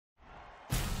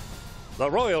The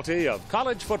royalty of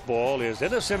college football is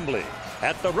in assembly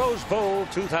at the Rose Bowl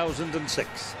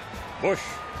 2006. Bush,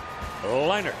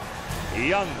 Leinart,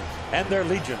 Young, and their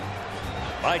legion.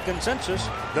 By consensus,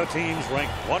 the teams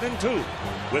ranked 1 and 2,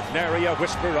 with nary a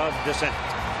whisper of dissent.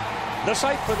 The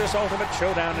site for this ultimate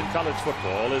showdown in college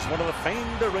football is one of the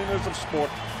famed arenas of sport,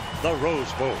 the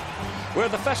Rose Bowl, where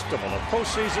the festival of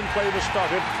postseason play was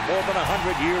started more than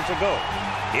 100 years ago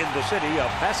in the city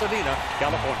of Pasadena,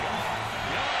 California.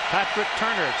 Patrick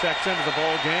Turner checks into the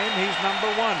ball game. He's number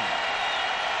 1.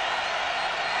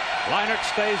 Leinart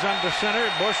stays under center.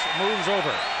 Bush moves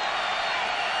over.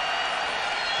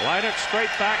 Leinart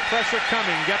straight back, pressure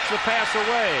coming, gets the pass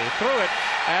away, threw it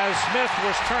as Smith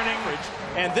was turning.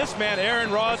 And this man,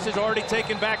 Aaron Ross, has already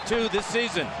taken back 2 this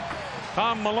season.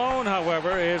 Tom Malone,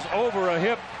 however, is over a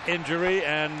hip injury,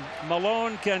 and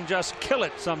Malone can just kill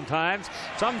it sometimes.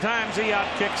 Sometimes he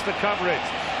outkicks the coverage.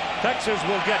 Texas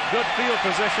will get good field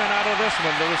position out of this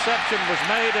one. The reception was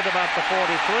made at about the 43.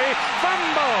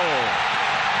 Fumble!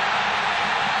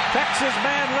 Texas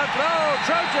man looked low.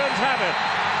 Trojans have it.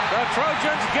 The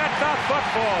Trojans get the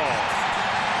football.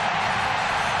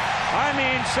 I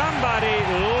mean, somebody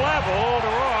leveled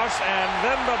Ross, and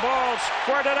then the ball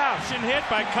squirted out. Hit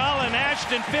by Colin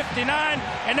Ashton, 59,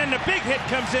 and then the big hit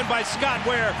comes in by Scott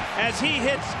Ware as he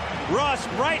hits Ross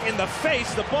right in the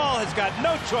face. The ball has got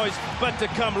no choice but to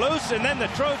come loose, and then the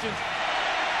Trojans.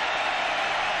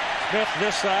 Smith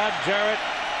this side, Jarrett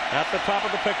at the top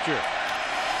of the picture.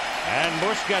 And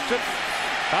Bush gets it,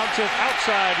 bounces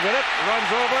outside with it,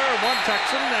 runs over one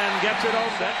Texan and gets it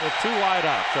all set with 2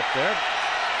 wideouts up there.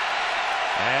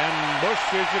 And Bush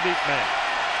is the deep man.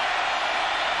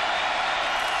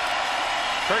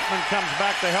 Kirkman comes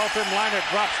back to help him. Leinart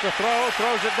drops the throw,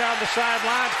 throws it down the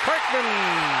sidelines. Kirkman!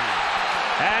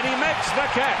 And he makes the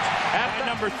catch at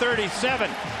number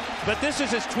 37. But this is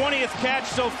his 20th catch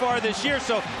so far this year,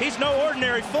 so he's no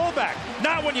ordinary fullback.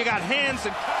 Not when you got hands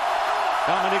and...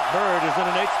 Dominic Byrd is in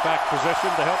an H-back position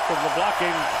to help with the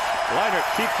blocking. Leinart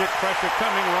keeps it, pressure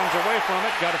coming, runs away from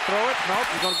it. Got to throw it. Nope,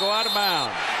 he's going to go out of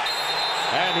bounds.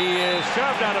 And he is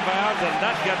shoved out of bounds, and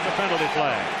that gets a penalty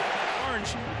flag.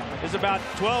 Orange is about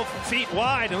 12 feet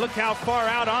wide, and look how far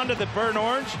out onto the burnt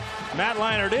orange Matt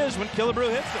Leinart is when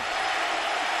Killebrew hits him.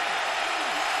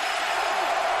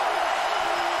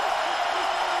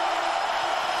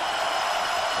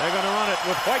 They're going to run it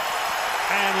with White,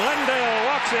 and Lindale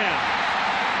walks in.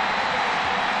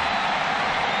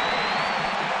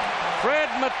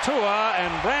 Fred Matua and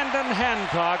Brandon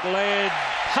Hancock laid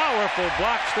powerful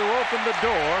blocks to open the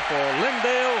door for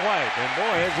Lindale White. And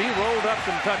boy, has he rolled up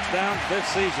some touchdowns this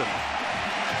season.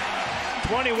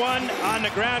 21 on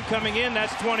the ground coming in,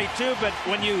 that's 22. But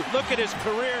when you look at his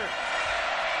career,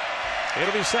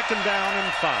 it'll be 2nd down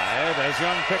and 5 as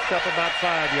Young picked up about 5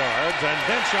 yards. And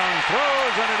Denshon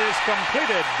throws, and it is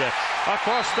completed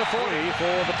across the 40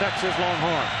 for the Texas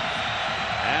Longhorns.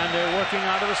 And they're working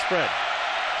out of the spread.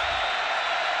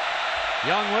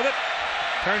 Young with it,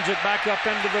 turns it back up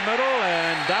into the middle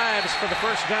and dives for the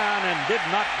 1st down and did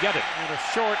not get it. And a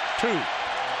short 2.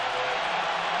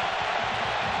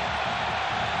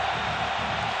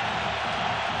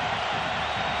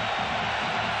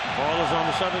 Ball is on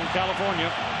the Southern California,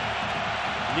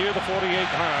 near the 48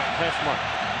 hash mark.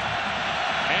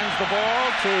 Hands the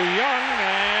ball to Young,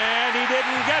 and he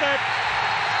didn't get it.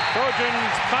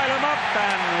 Trojans pile him up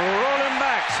and roll him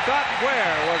back. Scott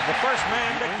Ware was the first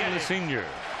man to get it. Senior.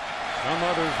 Some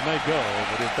others may go,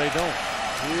 but if they don't,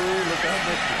 look out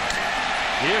next year.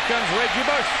 Here comes Reggie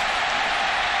Bush.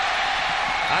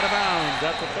 Out of bounds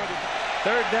at the 30.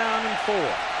 3rd down and 4.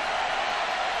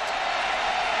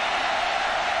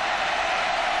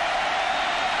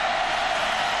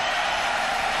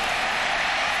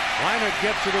 Leinart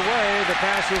gets it away. The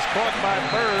pass is caught by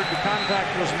Byrd. The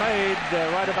contact was made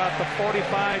right about the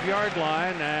 45-yard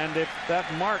line, and if that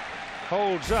mark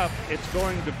holds up, it's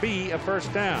going to be a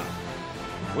 1st down.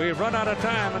 We've run out of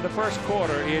time in the 1st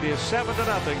quarter. It is 7-0.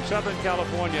 Southern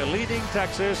California leading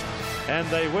Texas, and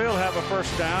they will have a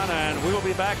 1st down, and we'll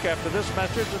be back after this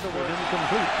message of the word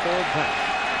incomplete 4th pass.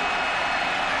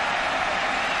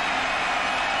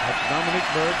 That's Dominic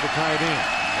Byrd, the tight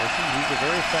end. He's a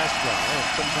very fast guy, and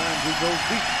sometimes he goes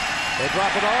deep. They drop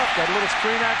it off. Got a little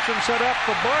screen action set up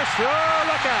for Bush. Oh,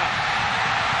 look out.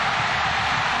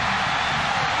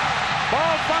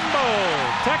 Ball fumble.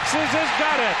 Texas has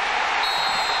got it.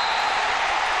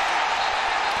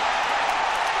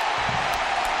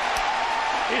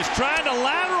 He's trying to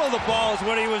lateral the ball is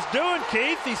what he was doing,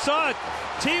 Keith. He saw a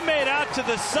teammate out to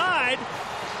the side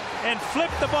and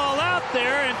flipped the ball out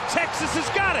there, and Texas has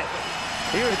got it.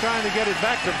 He was trying to get it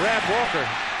back to Brad Walker,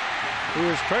 who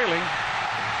was trailing.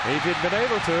 If he'd been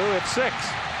able to, it's 6.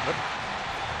 But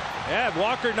yeah,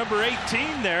 Walker, number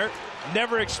 18 there,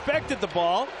 never expected the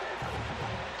ball.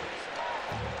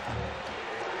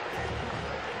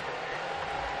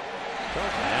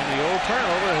 And the old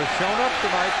turnover has shown up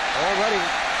tonight already.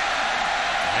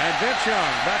 And Vince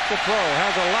Young back to throw.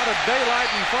 Has a lot of daylight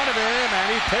in front of him, and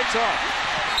he takes off.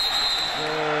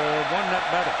 One net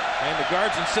better. And the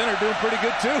guards and center doing pretty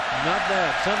good too. Not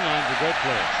bad. Sunline's a great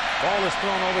player. Ball is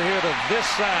thrown over here to this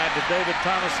side to David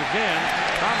Thomas again.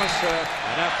 Thomas,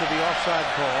 and after the offside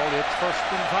call, it's 1st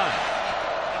and 5.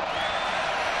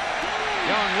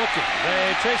 Young looking.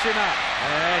 They chase him out.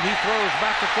 And he throws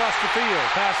back across the field.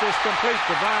 Pass is complete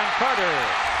to Brian Carter.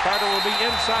 Carter will be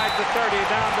inside the 30,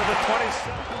 down to the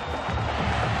 27.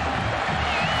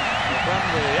 From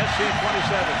the SC 27,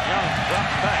 Young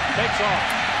drops back, takes off,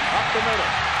 up the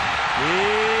middle.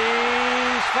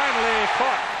 He's finally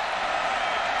caught.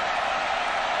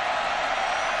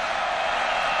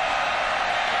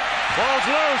 Ball's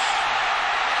loose.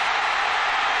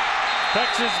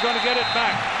 Texas is going to get it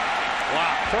back.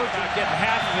 Wow. Trojans getting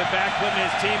half of it back, putting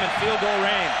his team in field goal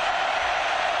range.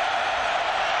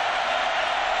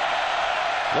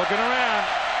 Looking around.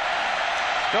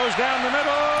 Goes down the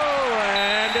middle,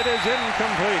 and it is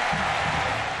incomplete.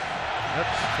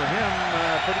 That's, for him,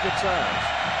 pretty good size.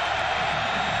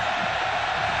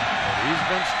 But he's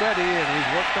been steady, and he's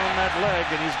worked on that leg,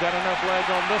 and he's got enough leg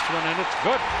on this one, and it's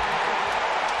good.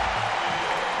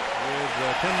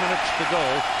 With 10 minutes to go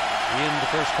in the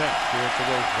first half here at the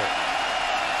Rose Bowl.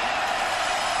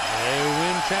 They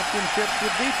win championships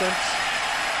with defense.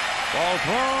 Ball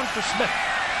thrown for Smith.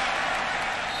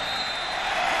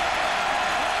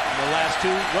 The last 2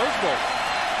 Rose Bowls.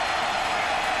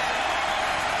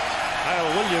 Kyle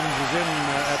Williams is in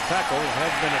at tackle,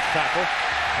 has been at tackle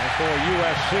for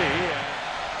USC.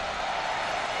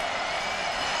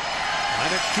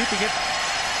 Minor keeping it.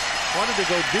 Wanted to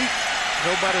go deep.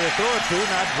 Nobody to throw it to.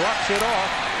 Now drops it off.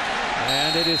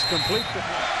 And it is complete.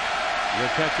 Your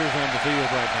catchers on the field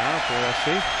right now for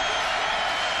USC.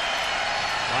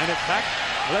 Line it back.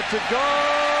 Lets it go.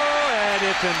 And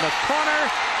it's in the corner.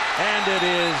 And it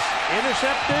is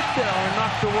intercepted or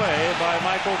knocked away by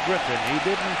Michael Griffin. He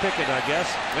didn't pick it, I guess.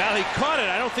 Well, he caught it.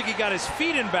 I don't think he got his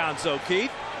feet in bounds, though,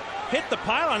 Keith. Hit the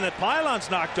pylon. That pylon's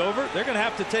knocked over. They're going to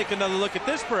have to take another look at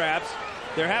this, perhaps.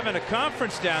 They're having a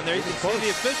conference down there. You can see the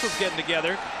officials getting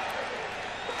together.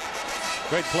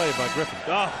 Great play by Griffin.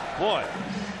 Oh, boy.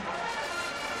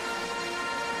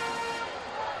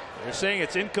 They're saying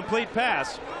it's incomplete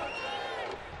pass.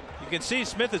 You can see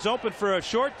Smith is open for a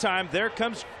short time. There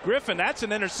comes Griffin. That's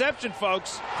an interception,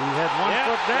 folks. He had one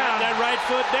foot down. That right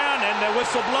foot down, and the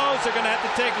whistle blows. They're going to have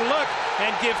to take a look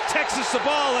and give Texas the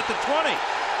ball at the 20.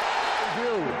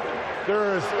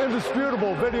 There is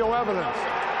indisputable video evidence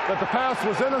that the pass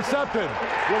was intercepted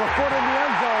with a foot in the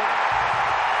end zone.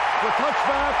 The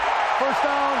touchback, first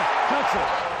down, Texas.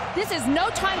 This is no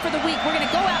time for the week. We're going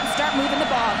to go out and start moving the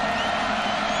ball.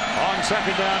 On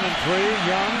 2nd down and 3,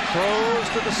 Young throws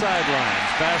to the sidelines.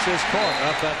 Pass is caught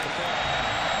up at the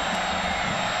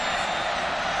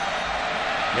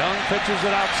Young pitches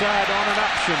it outside on an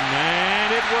option,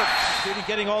 and it works.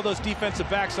 Getting all those defensive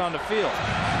backs on the field.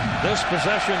 This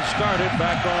possession started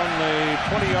back on the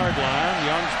 20-yard line.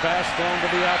 Young's pass thrown to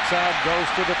the outside, goes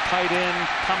to the tight end,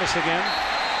 Thomas again.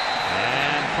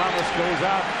 And Thomas goes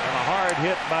out on a hard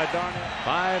hit by Darnell.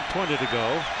 5:20 to go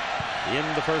in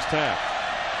the first half.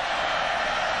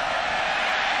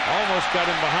 Almost got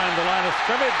him behind the line of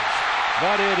scrimmage,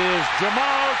 but it is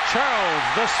Jamal Charles,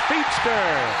 the speedster.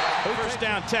 First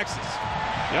down, Texas.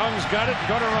 Young's got it,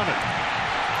 going to run it.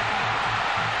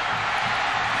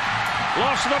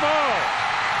 Lost the ball.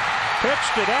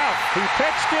 Pitched it out. He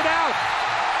pitched it out.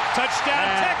 Touchdown,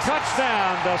 and Texas.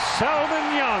 Touchdown to Selden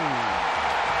Young.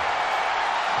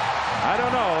 I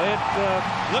don't know. It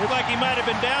looked like he might have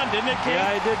been down, didn't it, Keith?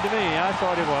 Yeah, it did to me. I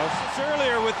thought he was.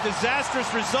 Earlier with disastrous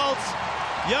results,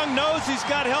 Young knows he's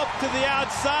got help to the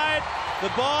outside. The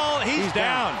ball, he's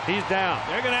down. He's down.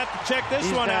 They're going to have to check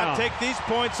this one out. Take these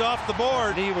points off the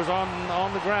board. He was on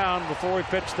the ground before he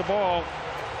pitched the ball.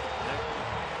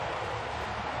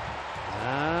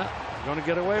 Going to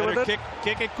get away with it.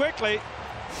 Kick it quickly.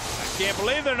 I can't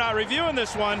believe they're not reviewing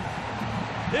this one.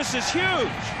 This is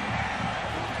huge.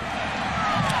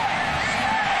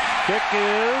 Kick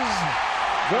is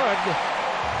good.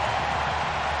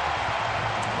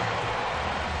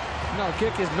 No,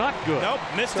 kick is not good. Nope,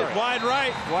 missed it wide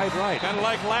right. Wide right. Kind of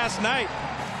like last night.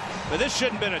 But this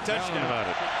shouldn't have been a touchdown. About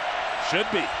it. Should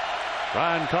be.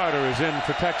 Brian Carter is in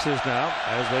for Texas now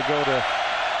as they go to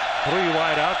 3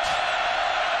 wideouts.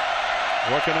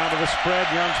 Working out of the spread.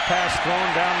 Young's pass thrown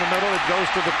down the middle. It goes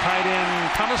to the tight end,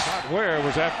 Thomas. Ware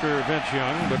was after Vince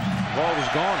Young, but the ball was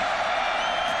gone.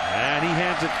 And he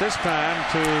hands it this time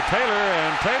to Taylor,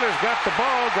 and Taylor's got the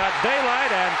ball, got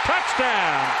daylight, and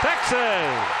touchdown,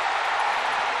 Texas!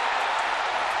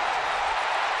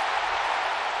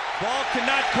 Ball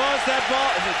cannot cause that ball,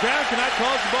 the ground cannot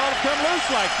cause the ball to come loose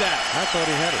like that. I thought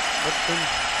he had it, but then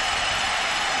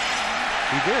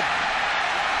he did.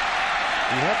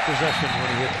 He had possession when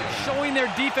he hit it. Showing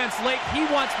their defense late. He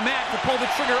wants Matt to pull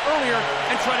the trigger earlier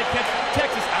and try to catch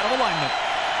Texas out of alignment.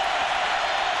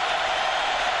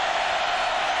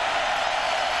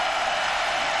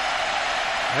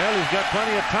 Well, he's got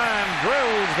plenty of time.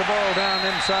 Drills the ball down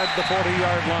inside the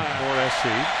 40-yard line for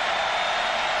SC.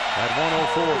 At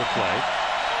 1:04 to play.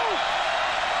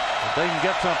 If they can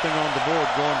get something on the board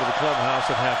going to the clubhouse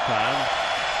at halftime,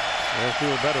 they'll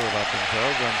feel better about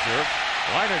themselves, I'm sure.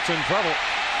 Leinert's in trouble.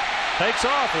 Takes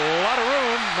off. A lot of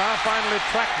room. Now finally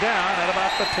tracked down at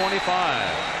about the 25.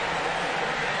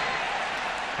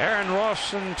 Aaron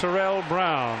Ross and Terrell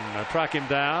Brown track him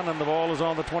down, and the ball is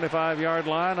on the 25-yard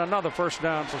line. Another first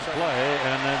down for play,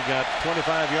 and they've got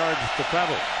 25 yards to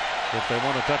travel if they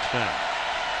want a touchdown.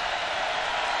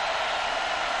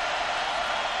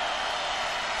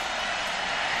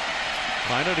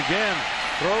 Leinert again.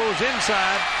 Throws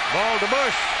inside. Ball to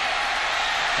Bush.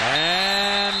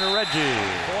 And Reggie.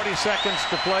 40 seconds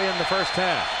to play in the first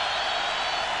half.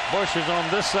 Bush is on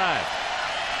this side.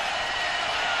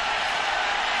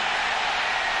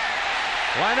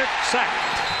 Leinert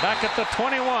sacked. Back at the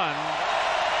 21. 1,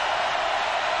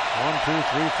 2,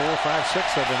 3, 4, 5,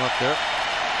 6 of them up there.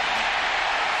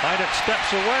 Leinert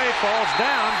steps away, falls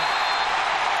down.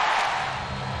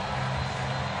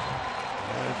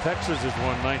 Texas has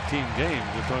won 19 games.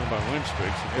 They're talking about win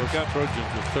streaks. Of course, the Trojans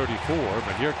with 34,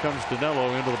 but here comes Danilo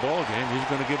into the ball game. He's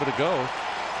going to give it a go.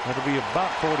 That'll be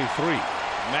about 43.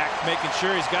 Mack making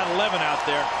sure he's got 11 out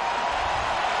there.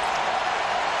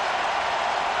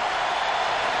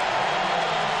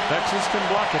 Texas can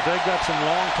block it. They've got some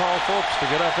long, tall folks to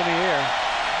get up in the air.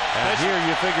 And here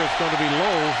you figure it's going to be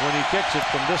low when he kicks it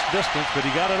from this distance, but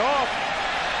he got it off.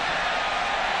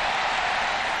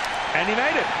 And he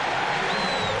made it.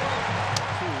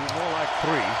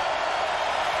 Three.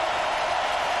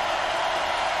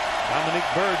 Dominique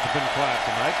Bird's been quiet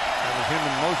tonight. That was him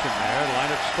in motion there.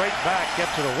 Leinert straight back,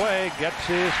 gets it away, gets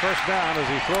his first down as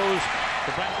he throws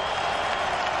the back.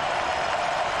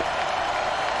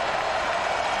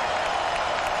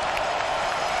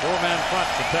 Four-man front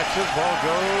for Texas. Ball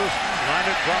goes.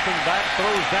 Leinert dropping back,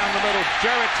 throws down the middle.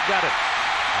 Jarrett's got it.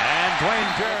 And Dwayne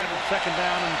Jarrett, second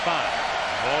down and 5.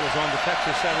 Ball is on the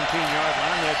Texas 17-yard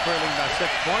line. They're trailing by 6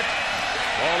 points.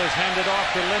 Ball is handed off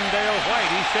to Lindale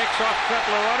White. He shakes off a couple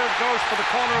of runners, goes for the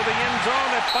corner of the end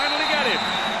zone, and finally got him.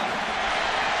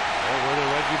 Or whether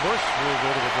Reggie Bush will go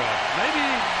to the drop. Maybe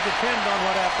depend on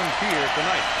what happens here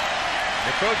tonight.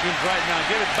 The Trojans right now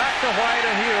give it back to White,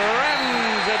 and he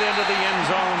rams it into the end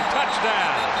zone.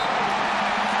 Touchdown.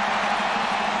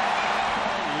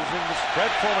 Using the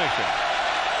spread formation.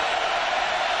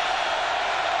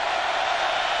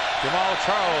 Jamal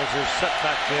Charles is set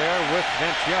back there with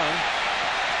Vince Young.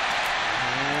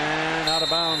 And out of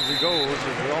bounds he goes.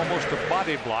 It's almost a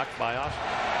body block by us.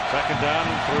 Second down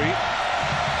and 3.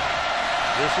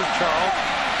 This is Charles.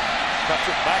 Cuts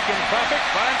it back in traffic.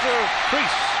 Finds a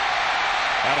crease.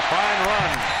 Got a fine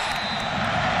run.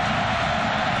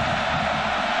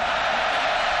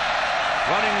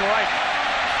 Running right.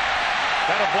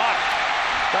 Got a block.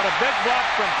 Got a big block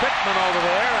from Pittman over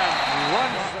there, and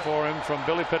runs for him from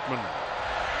Billy Pittman.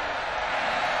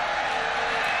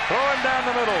 Throwing down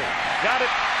the middle. Got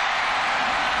it.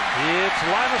 It's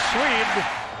Linus Swede.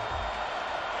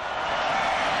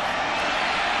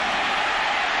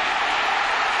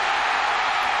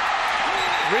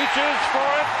 Reaches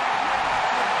for it.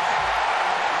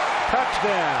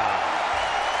 Touchdown.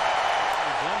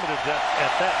 He's limited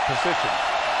at that position.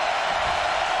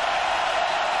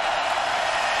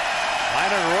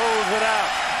 Leinert rolls it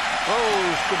out.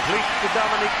 Throws complete to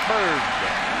Dominique Bird.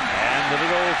 And the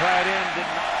big old tight end did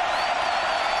not.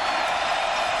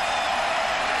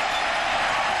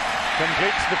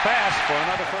 Completes the pass for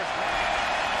another first down.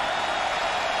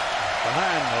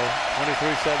 Behind though,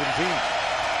 23-17.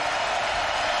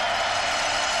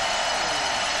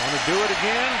 Want to do it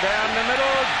again, down the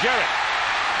middle, Jarrett.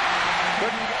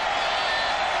 Couldn't get.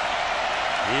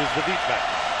 Here's the beat back.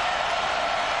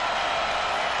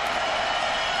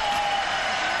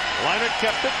 Leinert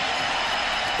kept it.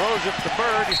 Throws it to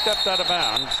Bird. He stepped out of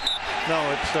bounds. No,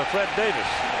 it's Fred Davis.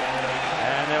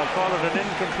 And they'll call it an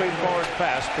incomplete forward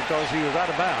pass because he was out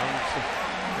of bounds.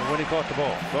 when he caught the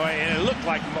ball. Boy, and it looked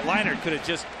like Leinart could have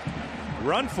just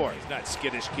run for it. He's not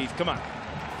skittish, Keith. Come on.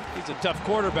 He's a tough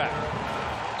quarterback.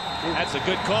 That's a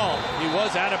good call. He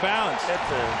was out of bounds. That's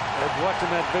watching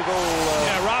that big old...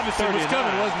 yeah, Robinson was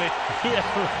coming, wasn't he? Yeah.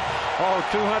 All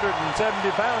 270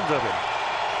 pounds of him.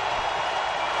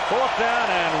 4th down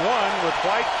and 1 with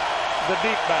White, the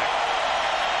deep back.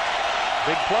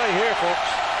 Big play here, folks.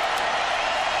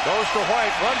 Goes to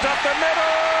White, runs up the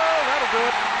middle. That'll do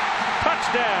it.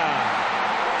 Touchdown.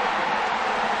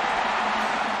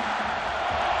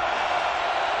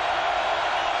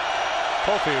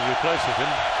 Kofi replaces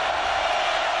him.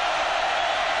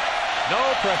 No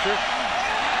pressure.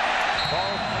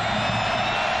 Ball.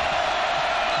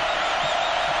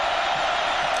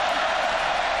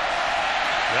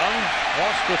 Young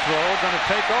wants to throw, going to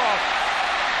take off.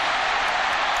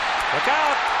 Look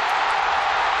out.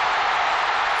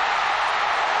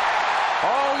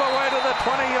 All the way to the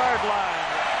 20-yard line.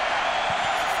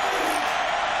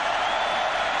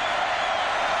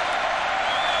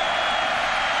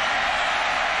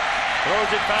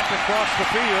 Throws it back across the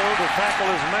field. The tackle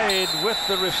is made with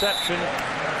the reception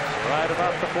right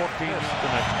about the 14th,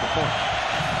 the next point.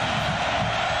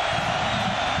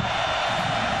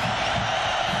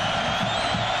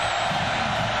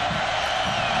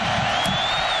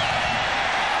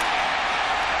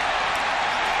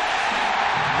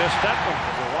 Missed that one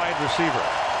as a wide receiver.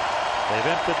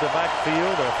 They've emptied the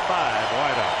backfield of 5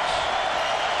 wideouts.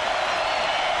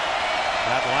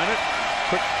 Matt Leinart,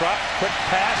 quick drop, quick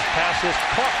pass. Pass is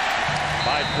caught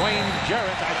by Dwayne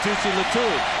Jarrett.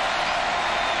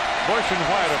 Bush and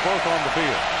White are both on the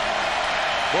field.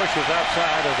 Bush is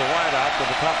outside as a wideout to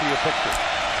the top of your picture.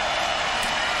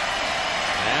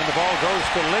 And the ball goes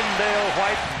to Lindale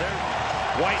White.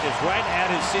 White is right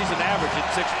at his season average at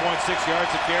 6.6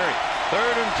 yards a carry.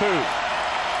 3rd and 2.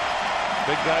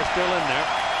 Big guy still in there.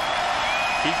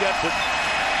 He gets it.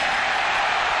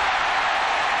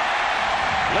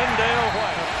 Lindale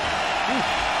White.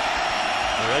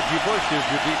 Reggie Bush is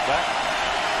your deep back.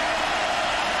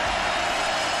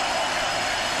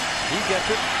 He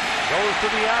gets it. Goes to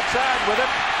the outside with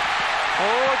it.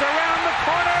 Oh, it's around the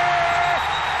corner.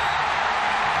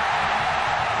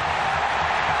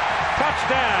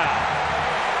 Touchdown.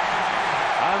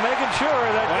 I'm making sure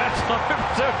that guy's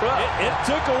arms are up. It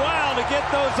took a while to get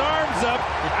those arms up.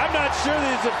 I'm not sure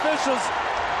these officials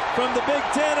from the Big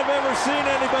Ten have ever seen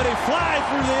anybody fly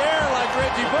through the air like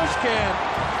Reggie Bush can.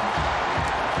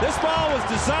 This ball was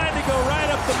designed to go right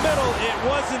up the middle. It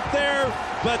wasn't there,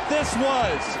 but this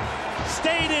was.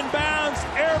 Stayed in bounds,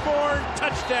 airborne,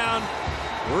 touchdown,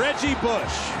 Reggie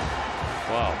Bush.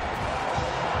 Wow.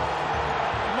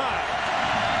 My.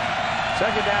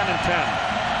 2nd down and 10.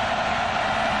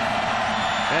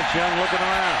 Vince Young looking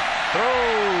around.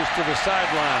 Throws to the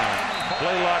sideline.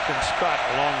 Blaylock and Scott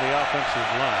along the offensive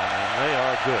line, and they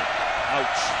are good.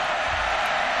 Ouch.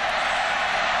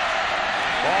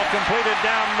 Ball completed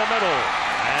down the middle,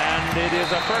 and it is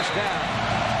a 1st down.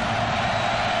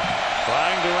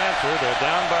 Trying to answer. They're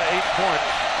down by 8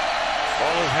 points.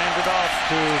 Ball is handed off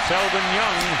to Selden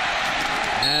Young,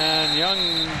 and Young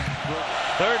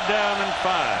 3rd down and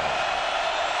 5.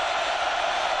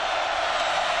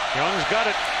 Young's got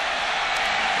it.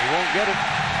 He won't get it.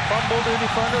 Fumbled.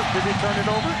 Did he turn it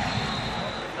over?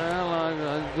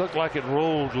 Well, it looked like it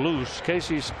rolled loose.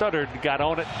 Casey Studdard got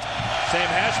on it. Sam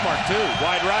Hashmark, too.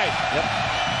 Wide right. Yep.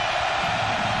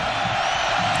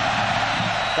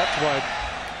 That's wide.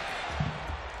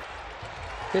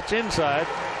 It's inside.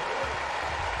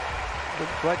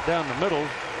 Right down the middle,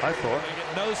 I thought.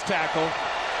 Nose tackle.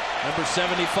 Number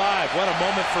 75. What a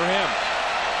moment for him.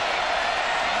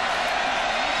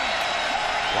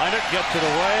 Leinart gets it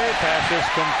away. Pass is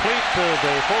complete to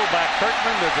the fullback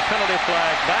Kirkman. There's a penalty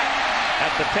flag back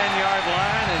at the 10-yard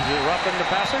line. Is he roughing the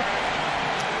passer?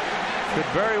 Could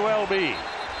very well be.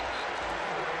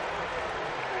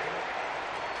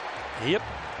 Yep.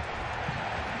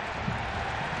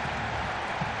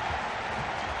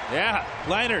 Yeah,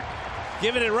 Leinart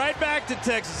giving it right back to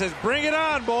Texas. Says, bring it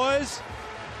on, boys.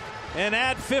 And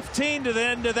add 15 to the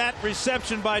end of that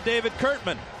reception by David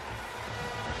Kirkman.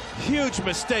 Huge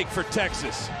mistake for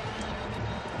Texas.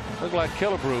 Looked like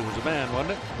Killebrew was the man,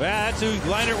 wasn't it? Well, that's who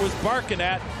Leinart was barking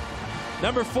at.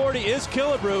 Number 40 is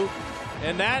Killebrew,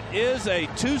 and that is a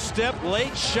 2-step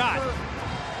late shot.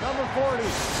 Number 40,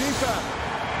 defense.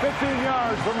 15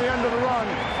 yards from the end of the run.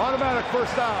 Automatic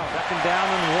 1st down. 2nd down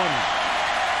and 1.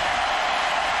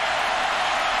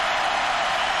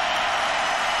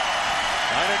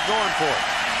 Leinart going for it.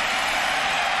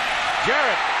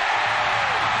 Jarrett.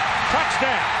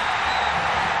 Touchdown.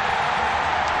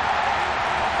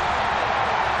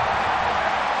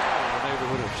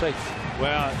 safe.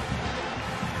 Well,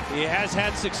 he has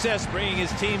had success bringing his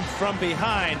team from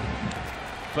behind,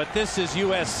 but this is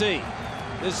USC.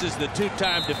 This is the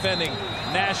two-time defending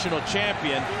national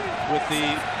champion with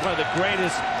one of the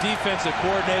greatest defensive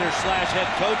coordinators / head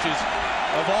coaches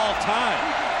of all time,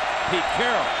 Pete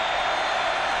Carroll.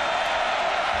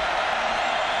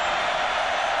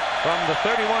 From the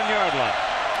 31-yard line.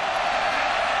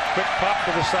 Quick pop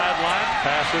to the sideline.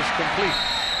 Pass is complete.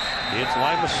 It's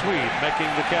Lima Swede making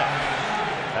the catch.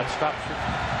 That stops it.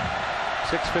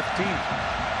 6:15.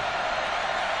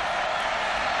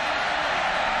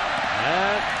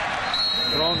 And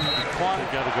thrown Quan.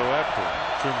 Got to go after him.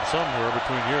 From somewhere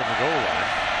between here and the goal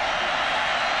line.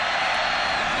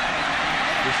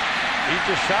 He's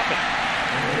just shopping.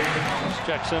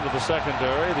 Checks into the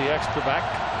secondary. The extra back.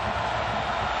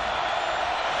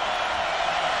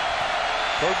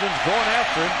 Trojans going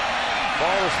after him.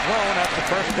 Ball is thrown at the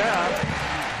first down.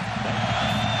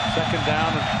 Second down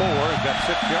and 4. He's got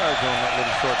 6 yards on that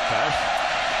little short pass.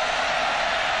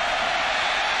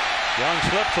 Young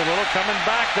slips a little, coming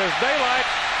back. There's daylight.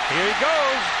 Here he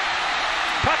goes.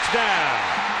 Touchdown.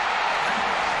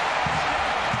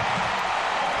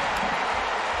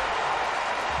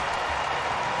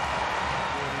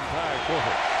 Entire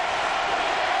quarter.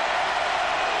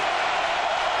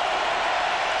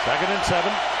 2nd and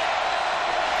 7.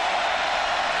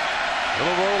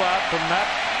 Little roll out from Matt.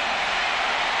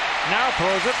 Now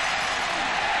throws it.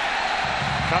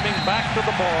 Coming back to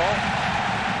the ball.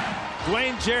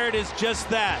 Dwayne Jarrett is just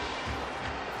that.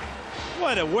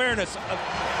 What awareness.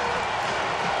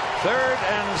 3rd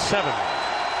and 7.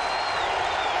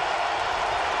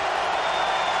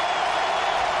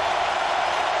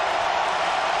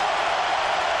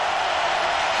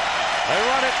 They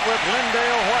run it with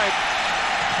Lindale White.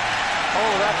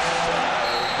 Oh, that's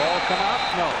ball come out?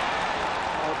 No.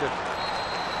 Oh, it didn't.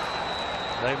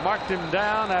 They marked him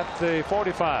down at the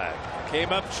 45. Came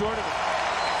up short of it.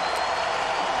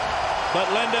 But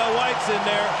Lindale White's in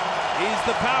there. He's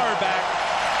the power back.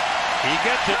 He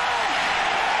gets it.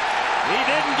 He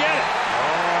didn't get it.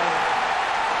 Oh,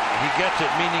 he gets it,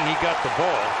 meaning he got the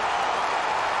ball.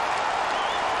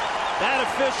 That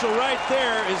official right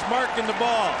there is marking the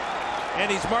ball.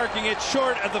 And he's marking it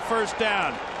short of the first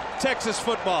down. Texas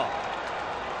football.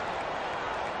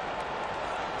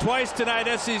 Twice tonight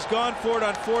SC's gone for it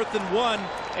on 4th and 1,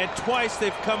 and twice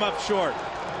they've come up short.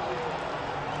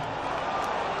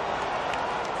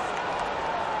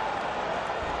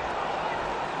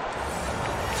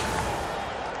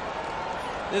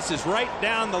 This is right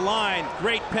down the line.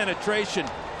 Great penetration.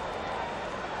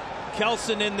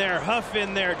 Kelson in there, Huff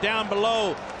in there, down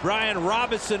below. Brian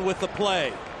Robinson with the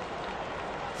play.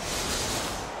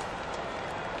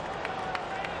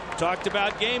 Talked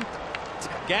about gang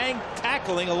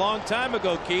tackling a long time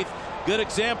ago, Keith. Good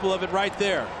example of it right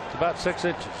there. It's about 6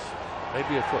 inches,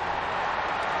 maybe a foot.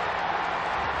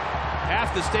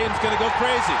 Half the stadium's going to go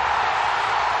crazy.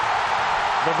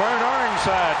 The burnt orange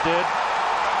side did.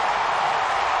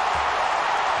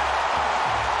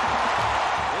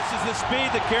 This is the speed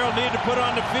that Carroll needed to put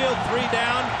on the field. 3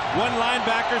 down, 1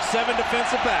 linebacker, 7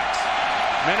 defensive backs.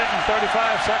 Minute and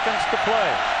 35 seconds to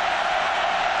play.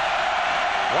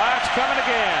 Wyatt's coming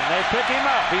again. They pick him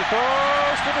up. He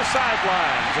throws to the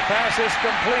sidelines. The pass is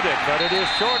completed, but it is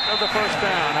short of the first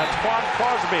down. That's Quan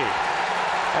Crosby.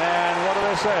 And what do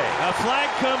they say? A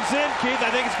flag comes in, Keith.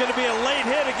 I think it's going to be a late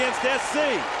hit against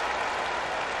SC.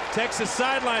 Texas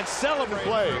sideline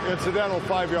celebrating. Play, incidental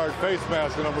 5-yard face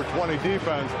mask to number 20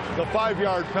 defense. The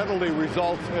 5-yard penalty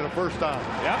results in a first down.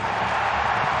 Yep.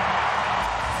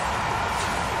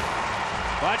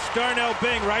 Watch Darnell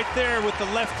Bing right there with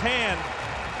the left hand.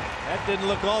 That didn't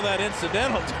look all that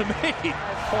incidental to me.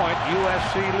 Point,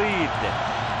 USC lead.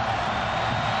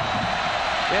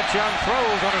 It's Young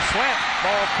throws on a slant.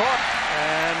 Ball caught,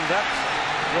 and that's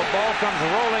the ball comes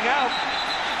rolling out.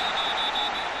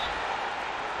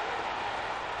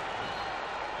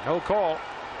 No call.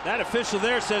 That official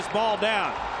there says ball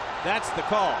down. That's the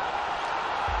call.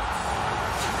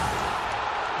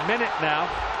 Minute now.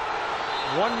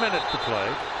 1 minute to play.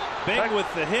 Bing with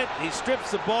the hit. He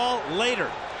strips the ball later.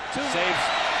 Saves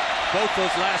both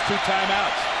those last 2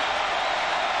 timeouts.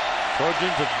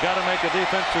 Trojans have got to make a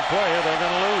defensive play or they're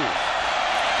going to lose.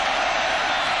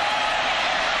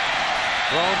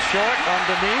 Thrown short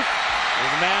underneath.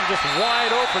 There's a man just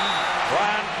wide open.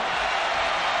 Brian.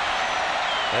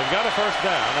 They've got a first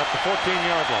down at the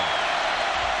 14-yard line.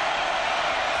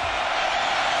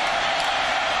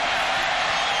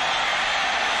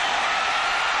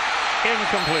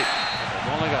 Incomplete.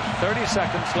 They've only got 30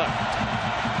 seconds left.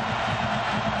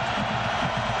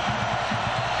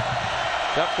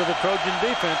 It's up to the Trojan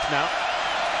defense now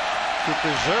to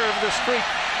preserve the streak.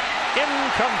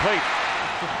 Incomplete.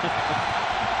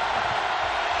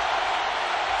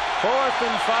 4th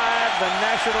and 5, the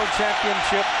national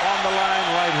championship on the line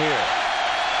right here.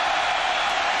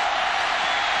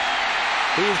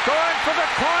 He's going for the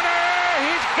corner.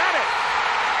 He's got it.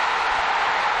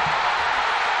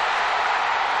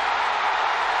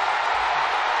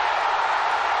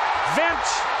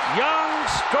 Vince Young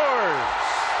scores.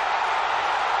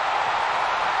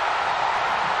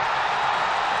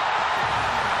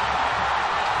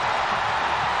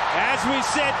 As we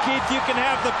said, Keith, you can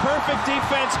have the perfect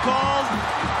defense called.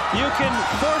 You can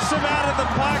force him out of the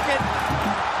pocket,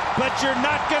 but you're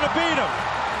not going to beat him.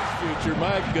 Future,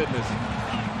 my goodness.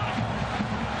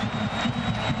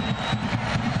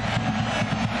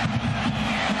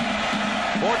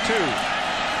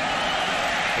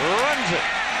 Runs it.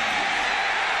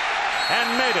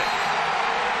 And made it.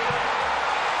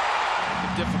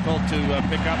 Difficult to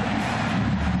pick up.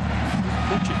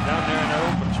 Push it down there in that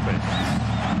open space.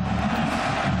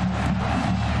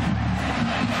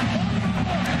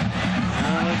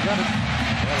 They've got it.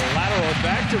 Got a lateral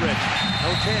back to Rich.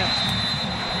 No chance.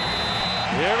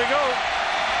 Here we go.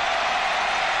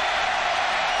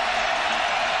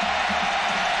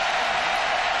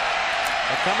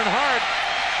 They're coming hard.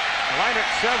 Leiner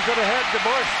shoves it ahead to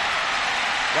Bush.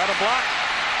 Got a block.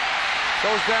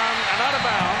 Goes down and out of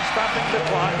bounds, stopping the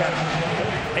clock at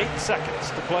 8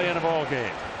 seconds to play in a ball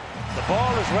game. The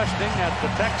ball is resting at the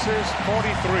Texas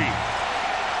 43.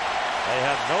 They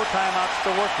have no timeouts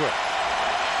to work with.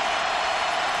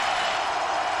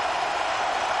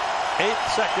 8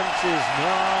 seconds is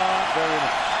not very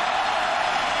much.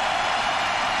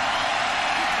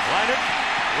 Leiner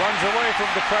runs away from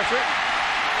the pressure.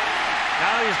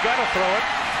 Now he's got to throw it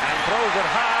and throws it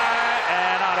high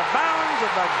and out of bounds,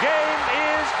 and the game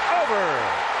is over.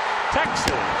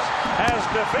 Texas has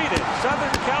defeated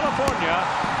Southern California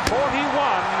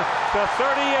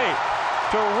 41-38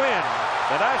 to win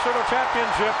the national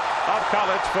championship of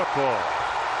college football.